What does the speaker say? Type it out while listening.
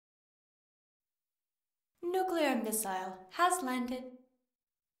Nuclear missile has landed.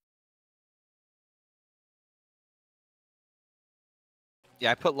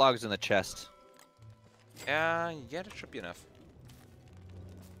 Yeah, I put logs in the chest. Yeah, that should be enough.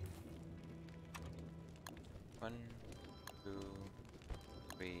 1, 2,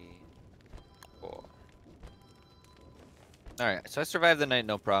 3, 4. Alright, so I survived the night,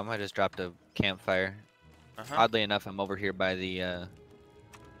 no problem. I just dropped a campfire. Oddly enough, I'm over here by the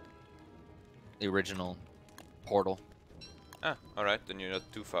original portal. Ah, alright, then you're not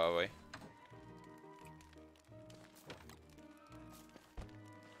too far away.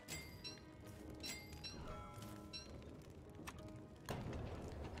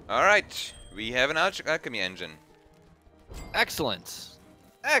 Alright, we have an alchemy engine. Excellent!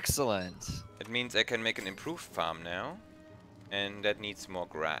 Excellent! It means I can make an improved farm now. And that needs more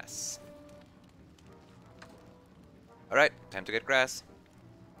grass. Alright, time to get grass.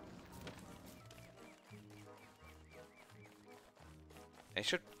 I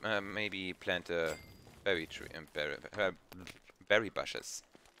should maybe plant a berry tree and berry bushes.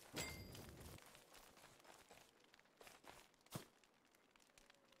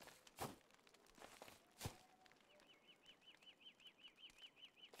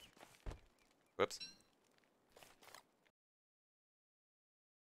 Whoops.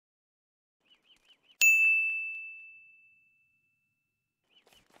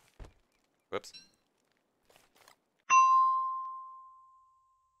 Whoops.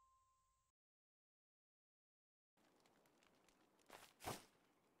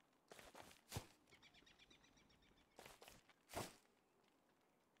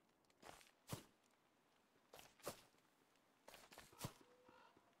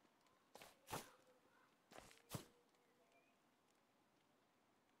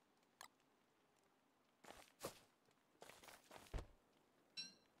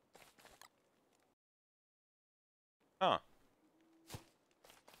 Huh.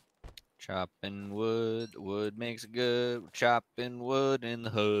 Chopping wood, wood makes good. Chopping wood in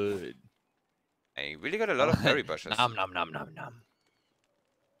the hood. I really got a lot of berry bushes. Nom nom nom nom nom.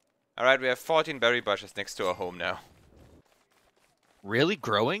 Alright, we have 14 berry bushes next to our home now. Really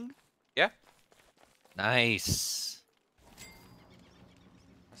growing? Yeah. Nice.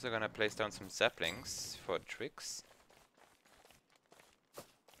 Also gonna place down some saplings for tricks.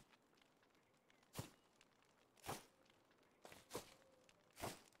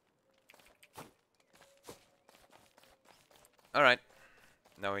 Alright.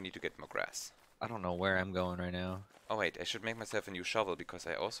 Now we need to get more grass. I don't know where I'm going right now. Oh wait, I should make myself a new shovel because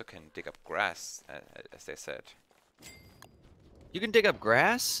I also can dig up grass, as they said. You can dig up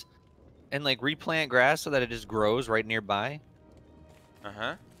grass and like replant grass so that it just grows right nearby.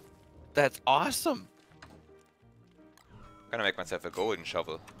 Uh-huh. That's awesome. Gonna make myself a golden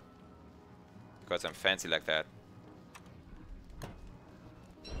shovel. Because I'm fancy like that.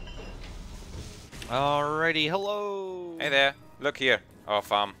 Alrighty, hello. Hey there, look here, our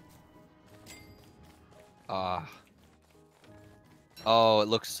farm. Ah. Oh, it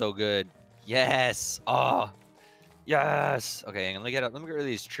looks so good. Yes. Oh. Yes. Okay, let me get rid of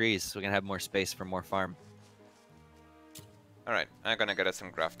these trees so we can have more space for more farm. Alright, I'm gonna get us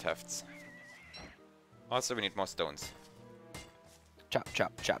some graft tufts. Also, we need more stones. Chop,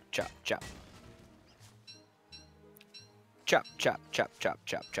 chop, chop, chop, chop. Chop, chop, chop, chop,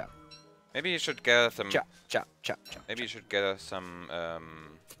 chop, chop. Maybe you should get some. Chop, chop, chop, chop. Maybe you should get us some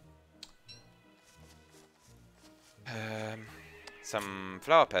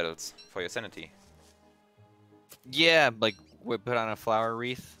flower petals for your sanity. Yeah, like we put on a flower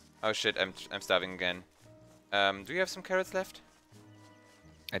wreath. Oh shit, I'm starving again. Do you have some carrots left?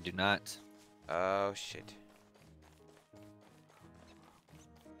 I do not. Oh shit.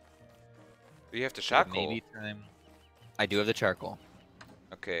 Do you have the charcoal? Maybe time. I do have the charcoal.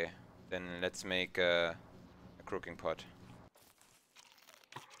 Okay, then let's make a cooking pot.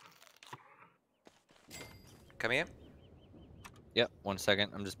 Come here. Yep, 1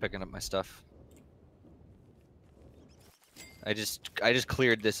 second. I'm just picking up my stuff. I just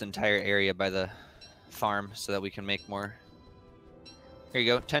cleared this entire area by the farm so that we can make more. Here you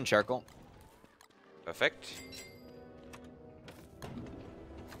go, 10 charcoal. Perfect.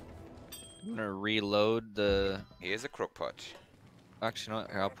 I'm gonna reload the. Here's a crook pot. Actually, you know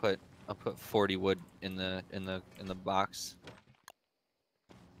what? Here, I'll put 40 wood in the box.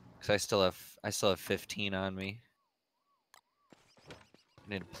 Cause I still have 15 on me.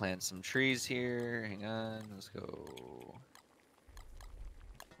 I need to plant some trees here. Hang on, let's go.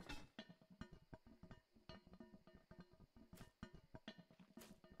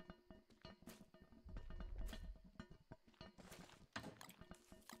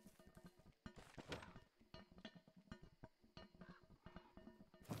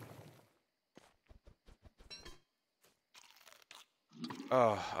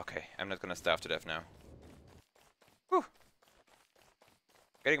 Oh, okay. I'm not gonna starve to death now. Whew.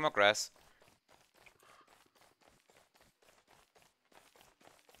 Getting more grass.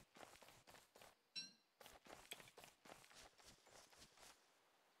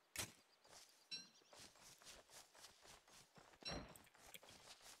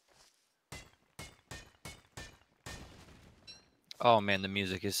 Oh man, the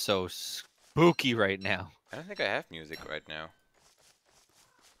music is so spooky right now. I don't think I have music right now.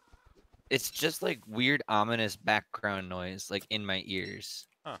 It's just like weird, ominous background noise, like in my ears.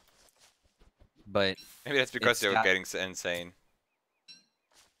 Huh. But Maybe that's because it's they were got getting insane.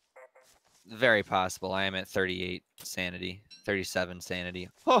 very possible. I am at 38 sanity, 37 sanity.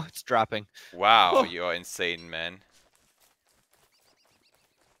 Oh, it's dropping. Wow, Oh. you're insane, man.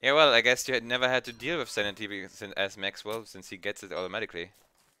 Yeah, well, I guess you had never had to deal with sanity as Maxwell, since he gets it automatically.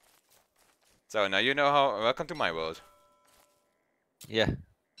 So now you know how. Welcome to my world. Yeah.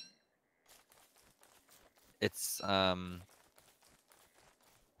 It's Ah,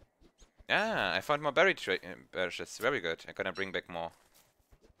 I found more berry bushes. Very good. I'm gonna bring back more.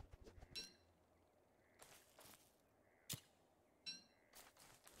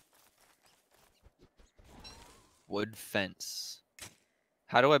 wood fence.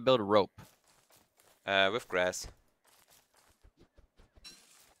 How do I build a rope? With grass.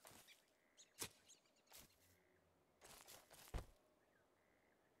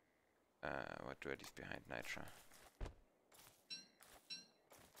 What do I leave behind? Nitra.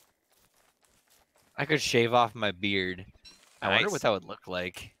 I could shave off my beard. I wonder Nice. what that would look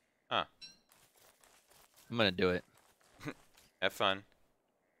like. Huh. I'm gonna do it. Have fun.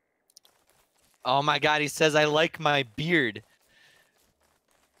 Oh my god, he says I like my beard.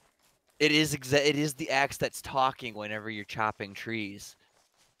 It is the axe that's talking whenever you're chopping trees.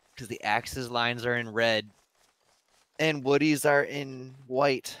 Because the axe's lines are in red and Woody's are in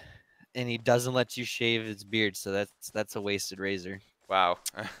white. And he doesn't let you shave his beard, so that's a wasted razor. Wow.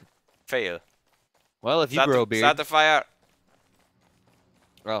 Fail. Well, if you grow a beard. Start the fire.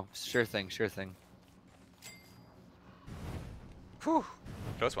 Oh, sure thing, sure thing. Whew.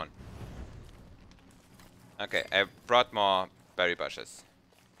 Close one. Okay, I brought more berry bushes.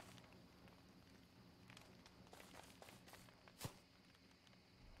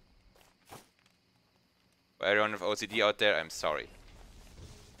 For everyone with OCD out there, I'm sorry.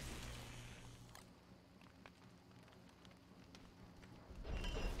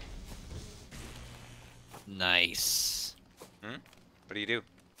 Nice. Hmm? What do you do?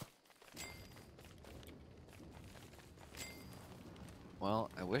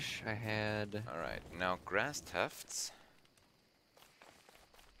 Well, I wish I had... Alright, now grass tufts.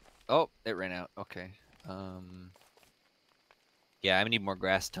 Oh, it ran out. Okay. Yeah, I need more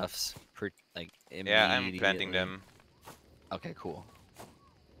grass tufts for like immediately. Yeah, I'm planting them. Okay, cool.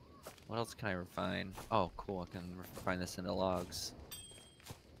 What else can I refine? Oh, cool. I can refine this into logs.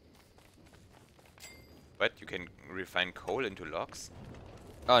 What? You can refine coal into logs?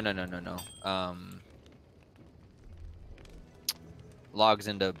 Oh, no. Logs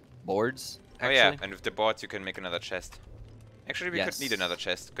into boards, actually. Oh yeah, and with the boards you can make another chest. Actually, we could need Yes. another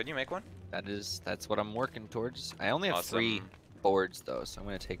chest. Could you make one? That's what I'm working towards. I only have 3 Awesome. boards though, so I'm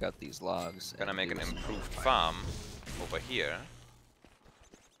gonna take out these logs. Gonna and make do an some improved fire. farm over here.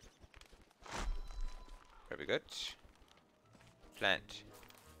 Very good. Plant.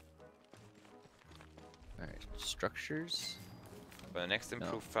 Alright, structures. For the next No.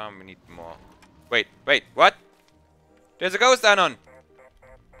 improved farm we need more. Wait, what? There's a ghost, Anon!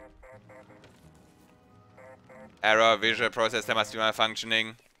 Error, visual processor must be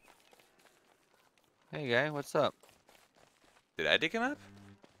malfunctioning. Hey guy, what's up? Did I dig him up?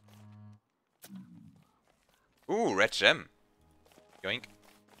 Ooh, red gem. Yoink.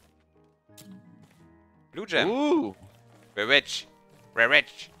 Blue gem. Ooh! We're rich. We're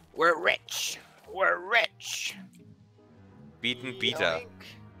rich. We're rich! We're rich! Beaten beta. Yoink.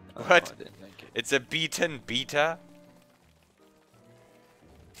 Oh, What? I didn't make it. It's a beaten beta?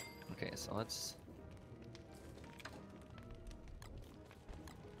 Okay, so let's...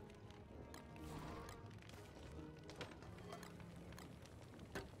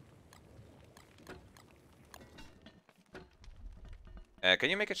 Can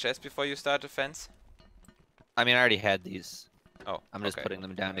you make a chest before you start the fence? I mean, I already had these. Oh, I'm just okay. putting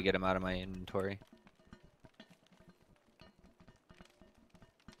them down to get them out of my inventory.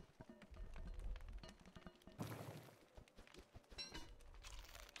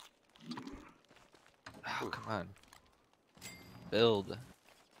 Oh, come on. Build.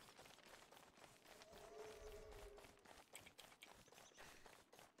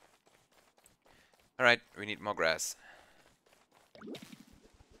 Alright, we need more grass.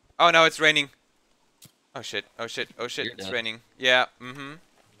 Oh no, it's raining. Oh shit, oh shit, oh shit, You're it's dead. raining. Yeah,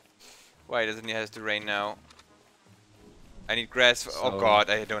 Why doesn't it have to rain now? I need grass for, oh So,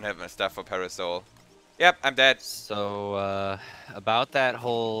 god, I don't have my stuff for parasol. Yep, I'm dead. so about that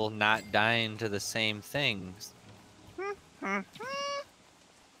whole not dying to the same things.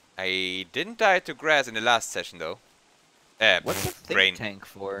 I didn't die to grass in the last session though. What's a think Rain. tank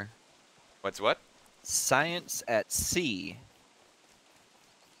for? What's what? Science at sea.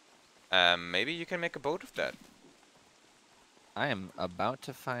 Maybe you can make a boat of that. I am about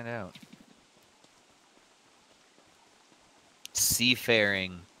to find out.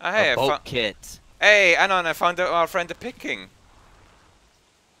 Seafaring. Hey, A boat kit. Hey, Anon, I found our friend the Pig King.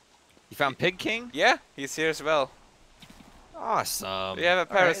 You found Pig King? Yeah, he's here as well. Awesome. Do you have a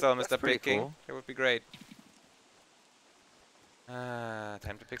All right, parasol, that's Mr. pretty Pig King? cool. It would be great.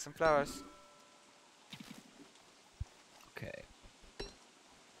 Time to pick some flowers. Okay.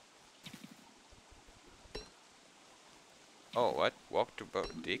 Oh, what? Walk to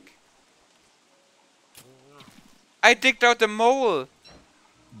dig? I digged out the mole!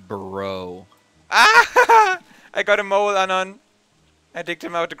 Bro. Ah! I got a mole, Anon. I digged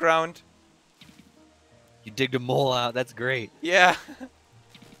him out the ground. You digged a mole out. That's great. Yeah.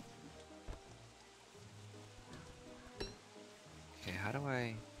 Okay, how do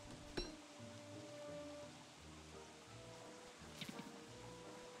I...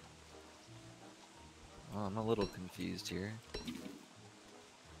 Oh, I'm a little confused here.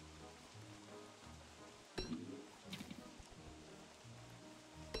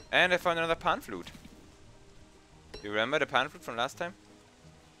 And I found another pan flute. You remember the pan flute from last time?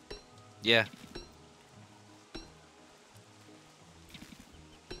 Yeah.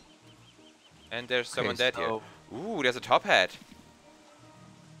 And there's someone Okay, dead here. so- Ooh, there's a top hat.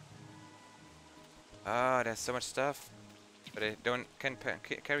 Ah, there's so much stuff. But I can't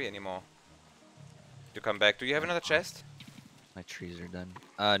carry anymore. To come back. Do you have another chest? My trees are done.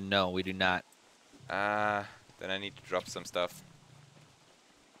 No, we do not. Ah, then I need to drop some stuff.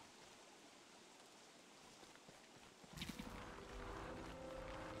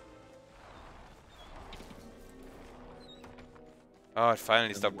 Oh, it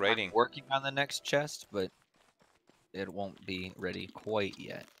finally stopped raining. I'm working on the next chest, but it won't be ready quite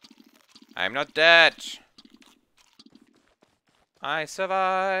yet. I'm not dead. I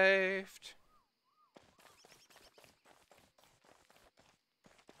survived.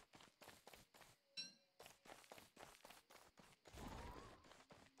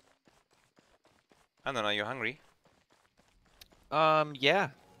 I don't know, are you hungry? Yeah.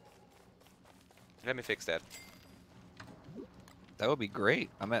 Let me fix that. That would be great.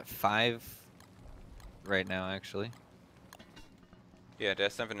 I'm at 5 right now, actually. Yeah,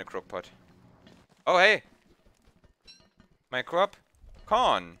 there's something in the crock pot. Oh, hey! My crop?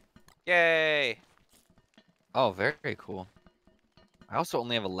 Corn! Yay! Oh, very cool. I also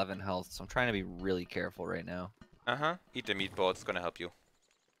only have 11 health, so I'm trying to be really careful right now. Uh-huh. Eat the meatball, it's gonna help you.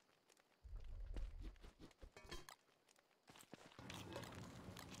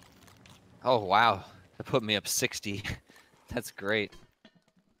 Oh, wow. That put me up 60. That's great.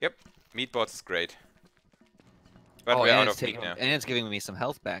 Yep, meatballs is great. But Oh, we're and out it's of meat taking, now. and it's giving me some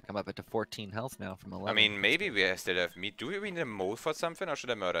health back. I'm up to 14 health now from 11. I mean, maybe we still have meat. Do we need a mole for something, or should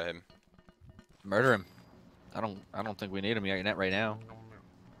I murder him? Murder him. I don't think we need him yet right now.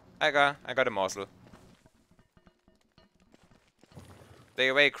 I got a morsel. Stay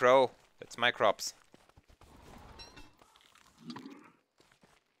away, crow. That's my crops.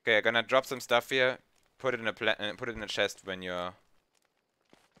 Okay, I'm gonna drop some stuff here. Put it in a chest when you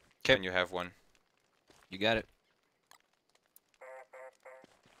have one. You got it.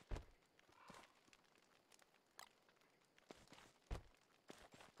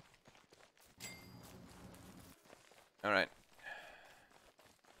 All right.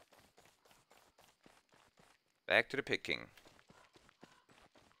 Back to the picking.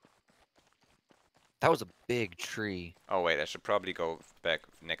 That was a big tree. Oh wait, I should probably go back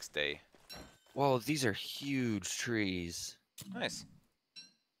next day. Whoa, these are huge trees. Nice.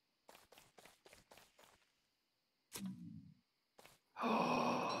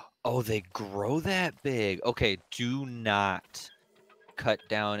 Oh, they grow that big. Okay, do not cut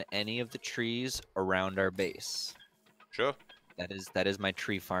down any of the trees around our base. Sure. That is my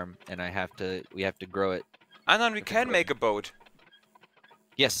tree farm, and we have to grow it. Anon, we can make a boat.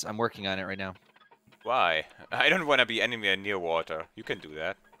 Yes, I'm working on it right now. Why? I don't want to be anywhere near water. You can do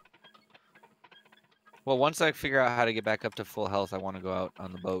that. Well, once I figure out how to get back up to full health, I want to go out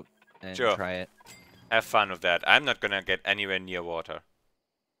on the boat and Sure. try it. Have fun with that. I'm not gonna get anywhere near water.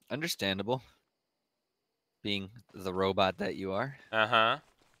 Understandable. Being the robot that you are. Uh-huh.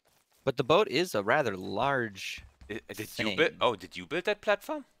 But the boat is a rather large Did thing. you build? Oh, did you build that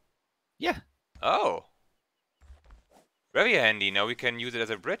platform? Yeah. Oh. Very handy. Now we can use it as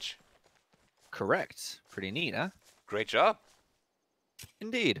a bridge. Correct. Pretty neat, huh? Great job.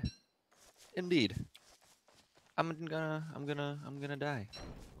 Indeed. Indeed. I'm gonna die.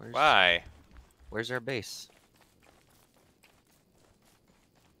 Why? Where's our base?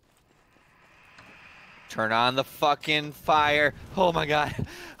 Turn on the fucking fire. Oh my god.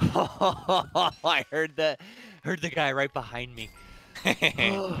 I heard the guy right behind me.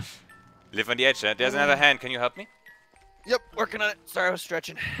 Live on the edge, huh? There's another hand. Can you help me? Yep, working on it. Sorry, I was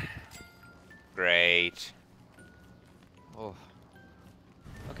stretching. Great. Oh.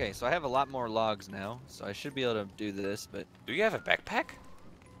 Okay, so I have a lot more logs now, so I should be able to do this, but... Do you have a backpack?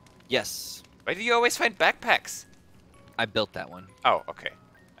 Yes. Why do you always find backpacks? I built that one. Oh, okay.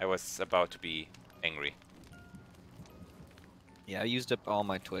 I was about to be angry. Yeah, I used up all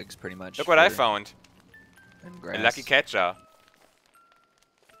my twigs, pretty much. Look what I found. And A lucky catcher.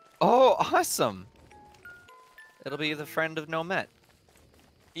 Oh, awesome! It'll be the friend of Nomet.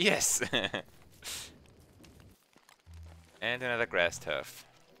 Yes. And another grass turf.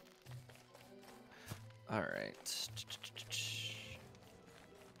 Alright.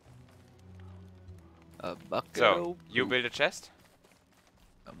 A bucket. So, you build a chest?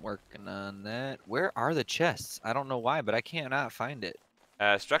 I'm working on that. Where are the chests? I don't know why, but I cannot find it.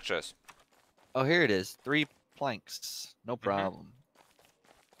 Structures. Oh, here it is. 3 planks. No problem.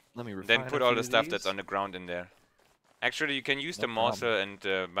 Let me refine Then put a all few the of stuff these. that's on the ground in there. Actually, you can use No the morsel and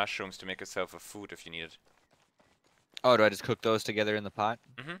mushrooms to make yourself a food if you need it. Oh, do I just cook those together in the pot?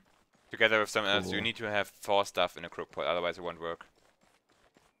 Together with something else. You Cool. need to have 4 stuff in a crook pot, otherwise it won't work.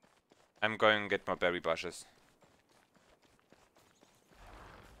 I'm going to get more berry bushes.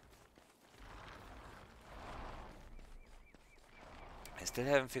 I still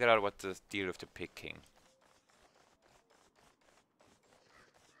haven't figured out what the deal with the pig king.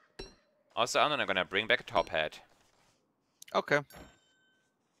 Also, Anon, I'm gonna bring back a top hat. Okay.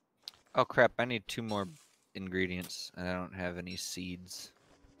 Oh crap, I need 2 more ingredients, and I don't have any seeds.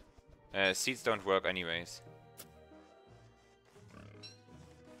 Seeds don't work anyways.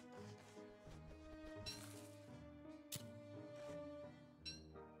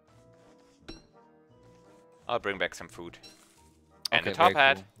 I'll bring back some food. And Okay, a top very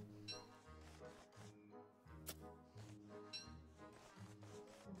hat. cool.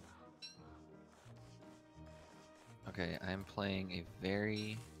 Okay, I'm playing a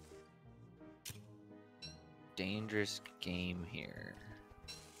very dangerous game here.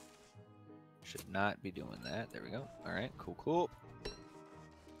 Should not be doing that. There we go. Alright, cool, cool.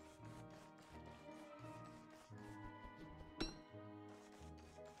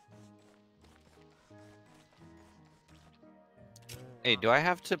 Hey, do I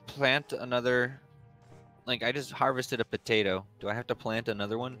have to plant another... Like, I just harvested a potato. Do I have to plant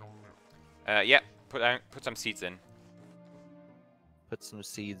another one? Yeah, put some seeds in. Put some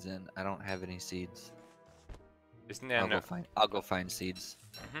seeds in. I don't have any seeds. Isn't there no... I'll go find seeds.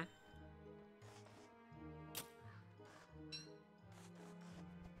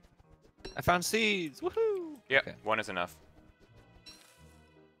 I found seeds! Woohoo! Yep, Okay. 1 is enough.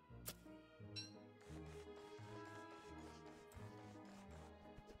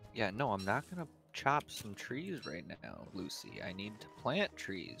 Yeah, no, I'm not gonna chop some trees right now, Lucy. I need to plant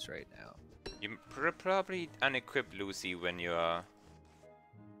trees right now. You probably unequip Lucy when you're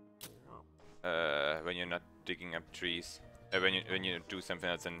not digging up trees. When you do something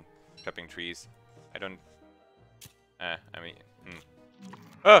else than chopping trees. I don't. I mean.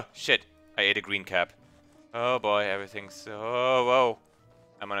 Oh shit! I ate a green cap. Oh boy, everything's so. Oh whoa!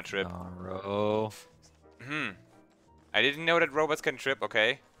 I'm on a trip. Naro. I didn't know that robots can trip.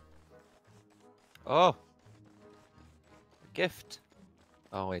 Okay. Oh! A gift.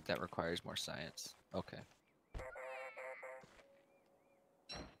 Oh wait, that requires more science. Okay.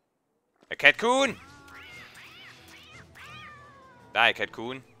 A catcoon! Die,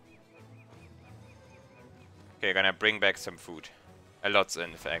 catcoon. Okay, gonna bring back some food. A lot,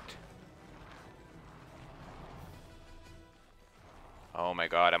 in fact. Oh my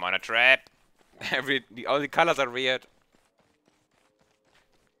god, I'm on a trap! All the colors are weird.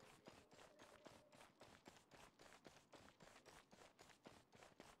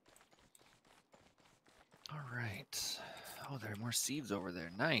 Alright. Oh, there are more seeds over there.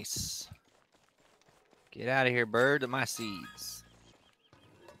 Nice. Get out of here, bird, of my seeds.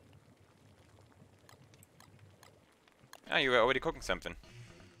 Ah, you were already cooking something.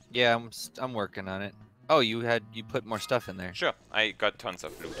 Yeah, I'm working on it. Oh, you put more stuff in there. Sure, I got tons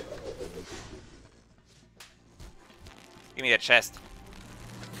of loot. Give me that chest.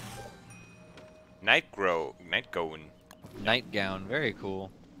 Nightgown. Nightgown, very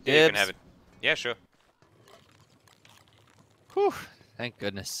cool. Yeah, you can Dibs. have it. Yeah, sure. Whew, thank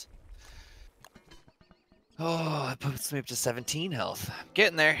goodness. Oh, that puts me up to 17 health.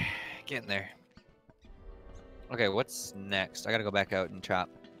 Getting there. Getting there. Okay, what's next? I gotta go back out and chop.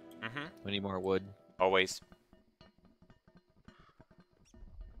 Mm-hmm. We need more wood. Always.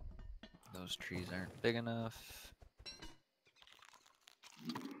 Those trees aren't big enough.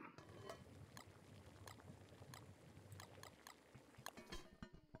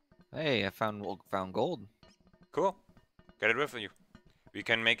 Hey, I found gold. Cool. Get it with you. You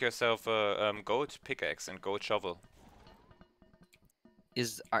can make yourself a gold pickaxe and gold shovel.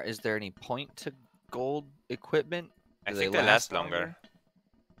 Is there any point to gold equipment? I Do think they last longer.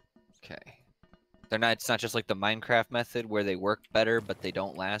 Okay. They're not. It's not just like the Minecraft method where they work better, but they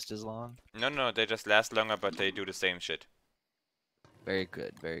don't last as long. No, they just last longer, but they do the same shit. Very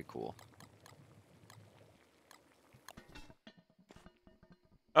good. Very cool.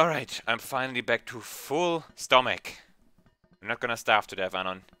 Alright, I'm finally back to full stomach. I'm not gonna starve to death,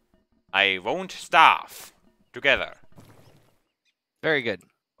 Anon. I won't starve. Together. Very good.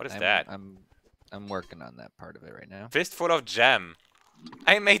 What is that? I'm working on that part of it right now. Fistful of jam.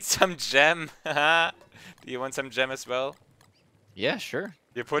 I made some jam. Do you want some jam as well? Yeah, sure.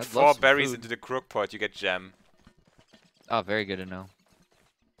 You put I'd 4 love some berries food. into the crook pot, you get jam. Oh, very good to know.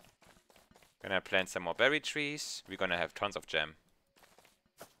 Gonna plant some more berry trees. We're gonna have tons of jam.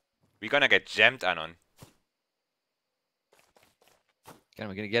 We're gonna get jammed, Anon. Okay,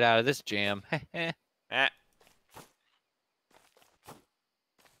 we're gonna get out of this jam. Ah.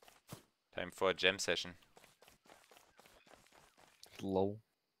 Time for a jam session. Low.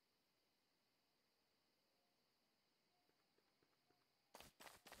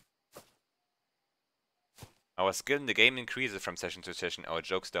 Our skill in the game increases from session to session. Our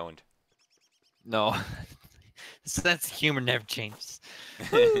jokes don't. No. Sense of humor never changes.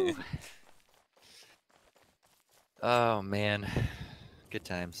 Woo. Oh man. Good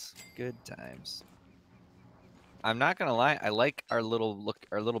times. Good times. I'm not gonna lie, I like our little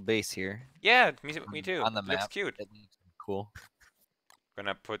base here. Yeah, me too. On the It looks map. cute. It looks cool.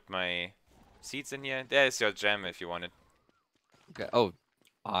 Gonna put my seeds in here. There's your jam if you want it. Okay. Oh,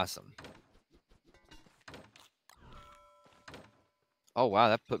 awesome. Oh wow,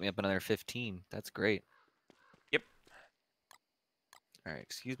 that put me up another 15. That's great. Yep. All right,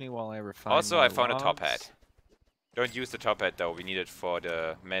 excuse me while I refine. Also, more I found a top logs. hat. Don't use the top hat though. We need it for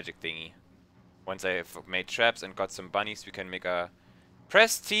the magic thingy. Once I have made traps and got some bunnies, we can make a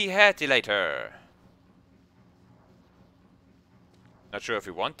prestidilator. Not sure if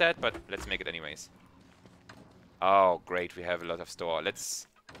we want that, but let's make it anyways. Oh, great. We have a lot of store. Let's...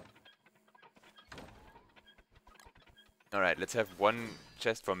 Alright, let's have one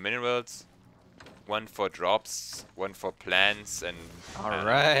chest for minerals, one for drops, one for plants, and...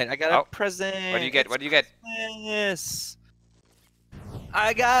 Alright, I got a present. What do you get? What do you get? Yes.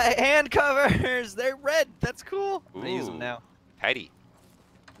 I got hand covers. They're red. That's cool. I'm gonna use them Ooh. now. Tidy.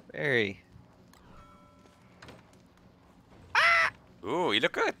 Very. Ooh, you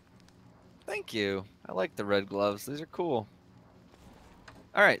look good. Thank you. I like the red gloves. These are cool.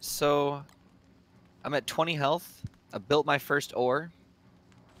 Alright, so I'm at 20 health. I built my first ore.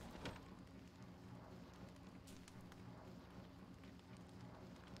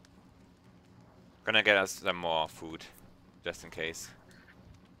 Gonna get us some more food, just in case.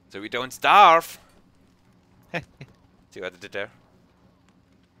 So we don't starve. See what I did there?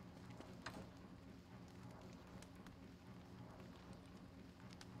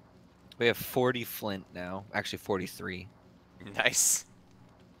 We have 40 flint now. Actually, 43. Nice.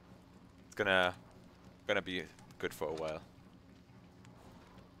 It's gonna be good for a while.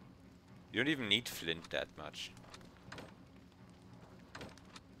 You don't even need flint that much.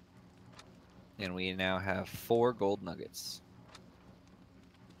 And we now have 4 gold nuggets.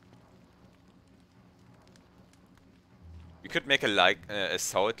 We could make a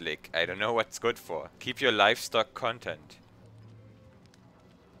salt lick. I don't know what's good for. Keep your livestock content.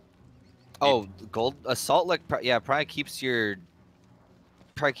 Oh, gold assault lick. Yeah, probably keeps your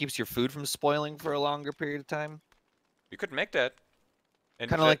food from spoiling for a longer period of time. We could make that. And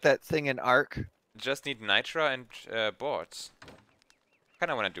Kind of like that thing in Ark. just need nitra and boards.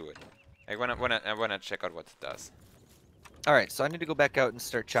 Kinda wanna do it. I wanna check out what it does. All right, so I need to go back out and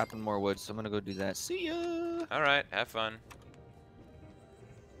start chopping more wood. So I'm gonna go do that. See ya. All right, have fun.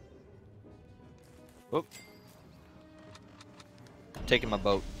 Whoop. Taking my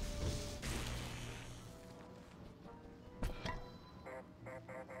boat.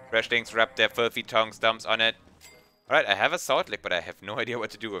 Crashlings wrap their filthy tongue stumps on it. Alright, I have a salt lick, but I have no idea what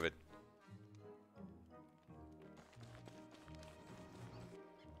to do with it.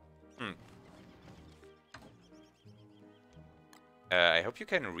 I hope you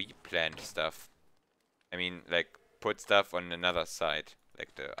can replant stuff. I mean, like, put stuff on another side,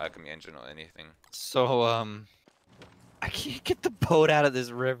 like the alchemy engine or anything. So, I can't get the boat out of this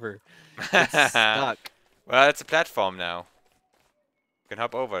river. It's stuck. Well, it's a platform now. You can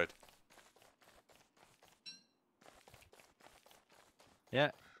hop over it.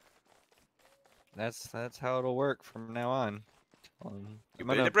 Yeah. That's how it'll work from now on. You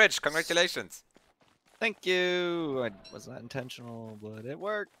built a bridge. Congratulations. Thank you. It was not intentional, but it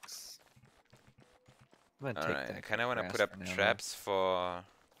works. I'm gonna take Alright, that I kind of want to grass put up for now, traps for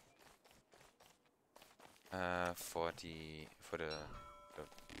the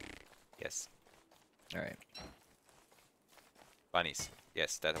yes, All right. bunnies.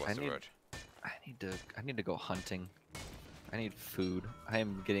 Yes, that was the word. I need to go hunting. I need food.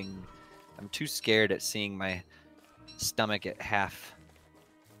 I'm too scared at seeing my stomach at half.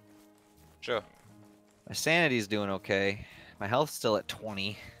 Sure. My sanity's doing okay. My health's still at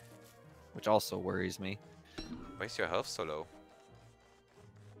 20, which also worries me. Why is your health so low?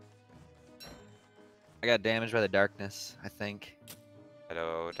 I got damaged by the darkness, I think.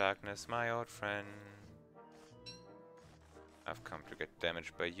 Hello, darkness, my old friend. I've come to get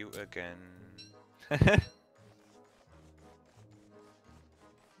damaged by you again.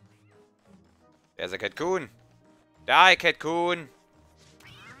 There's a Catcoon! Die, Catcoon!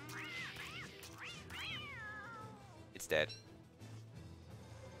 It's dead.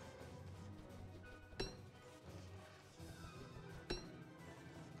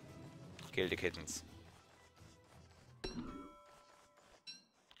 Kill the kittens.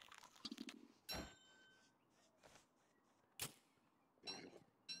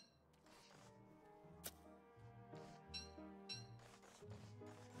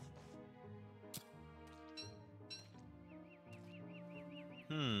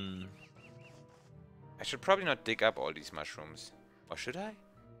 I should probably not dig up all these mushrooms. Or should I?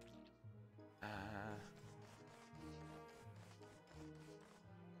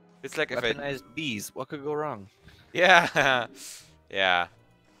 It's like if I... Weaponized bees. What could go wrong? Yeah! Yeah.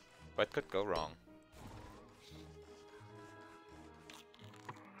 What could go wrong?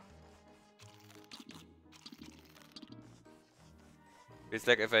 It's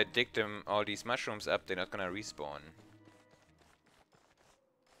like if I dig them all these mushrooms up, they're not gonna respawn.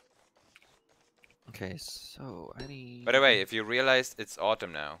 Okay, so I need... By the way, if you realized, it's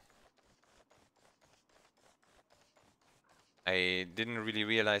autumn now. I didn't really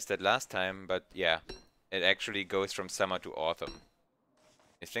realize that last time, but yeah. It actually goes from summer to autumn.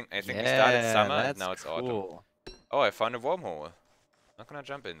 I think we started summer and now it's autumn. Oh, I found a wormhole. Not gonna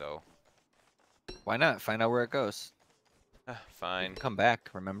jump in though. Why not? Find out where it goes. Fine. Come back,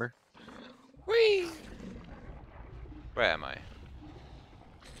 remember? Whee! Where am I?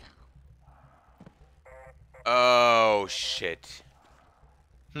 Oh, shit.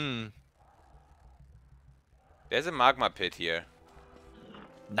 There's a magma pit here.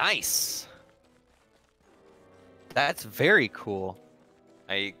 Nice! That's very cool.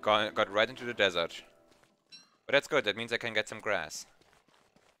 I got right into the desert. But that's good, that means I can get some grass.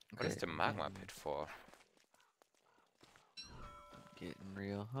 What is the magma pit for? Getting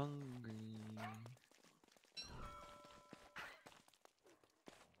real hungry.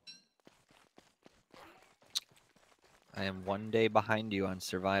 I am one day behind you on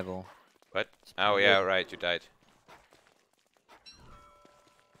survival. What? Oh yeah, right, you died.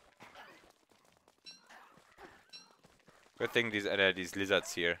 Good thing these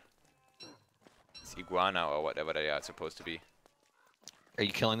lizards here. It's iguana or whatever they are supposed to be. Are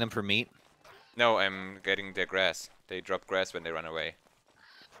you killing them for meat? No, I'm getting their grass. They drop grass when they run away.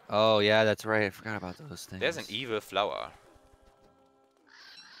 Oh yeah, that's right. I forgot about those things. There's an evil flower.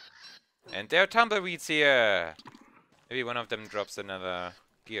 And there are tumbleweeds here! Maybe one of them drops another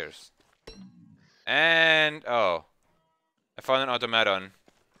gears. And... oh. I found an automaton.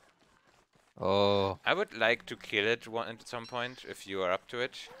 Oh. I would like to kill it at some point, if you are up to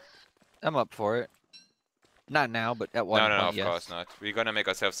it. I'm up for it. Not now, but at one point, No, of yes. course not. We're gonna make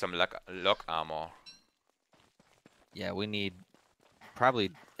ourselves some log armor. Yeah, we need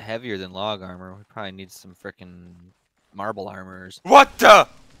probably heavier than log armor. We probably need some frickin' marble armors. What the?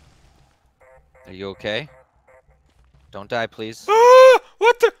 Are you okay? Don't die, please. Ah,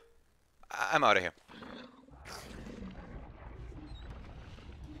 what the? I'm out of here.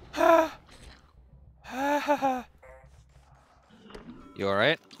 You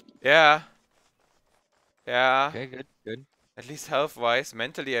alright? Yeah. Yeah. Okay, good, good. At least health-wise.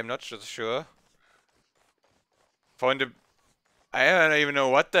 Mentally, I'm not so sure. Found a... I don't even know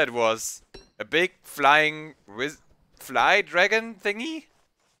what that was. A big flying fly dragon thingy?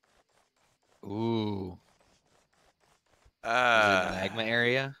 Ooh. Is it in the magma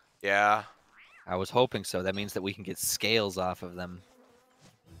area? Yeah. I was hoping so. That means that we can get scales off of them.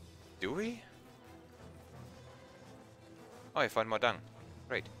 Do we? Oh, I found more dung.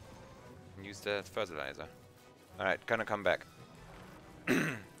 Great. Can use the fertilizer. Alright, gonna come back.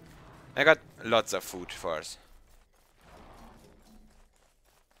 I got lots of food for us.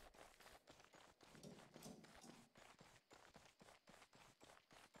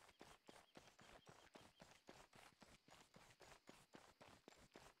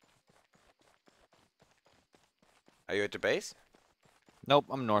 Are you at the base? Nope,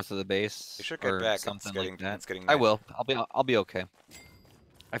 I'm north of the base. You should get or back. something like that. It's getting I night. will. I'll be okay.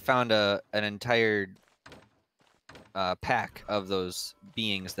 I found an entire pack of those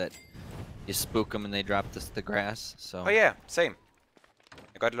beings that you spook them and they drop the grass. So. Oh yeah, same.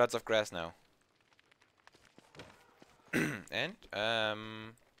 I got lots of grass now. And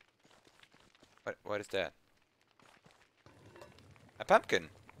what is that? A pumpkin.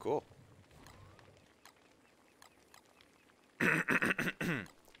 Cool.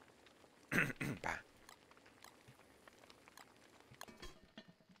 Bah.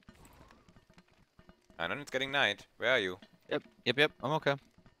 Anon, it's getting night. Where are you? Yep. I'm okay.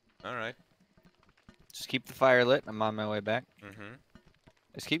 Alright. Just keep the fire lit. I'm on my way back. Mm-hmm.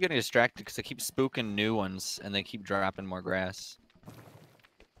 I just keep getting distracted because I keep spooking new ones and they keep dropping more grass.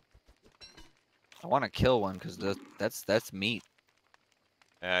 I want to kill one because that's meat.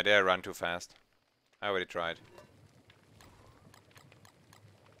 Yeah, they run too fast. I already tried.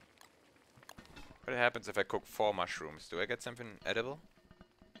 What happens if I cook 4 mushrooms? Do I get something edible?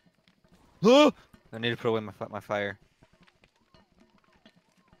 I need to put away my fire.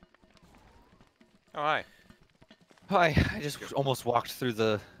 Oh, hi. Hi, I just almost walked through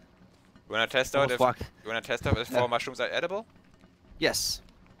the... You wanna test out Almost if you wanna test out if 4 mushrooms are edible? Yes.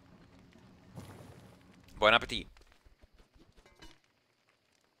 Bon appetit.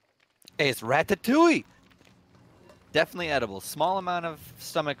 Hey, it's ratatouille! Definitely edible. Small amount of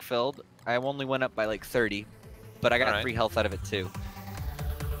stomach filled. I only went up by like 30, but I got Alright. 3 health out of it too.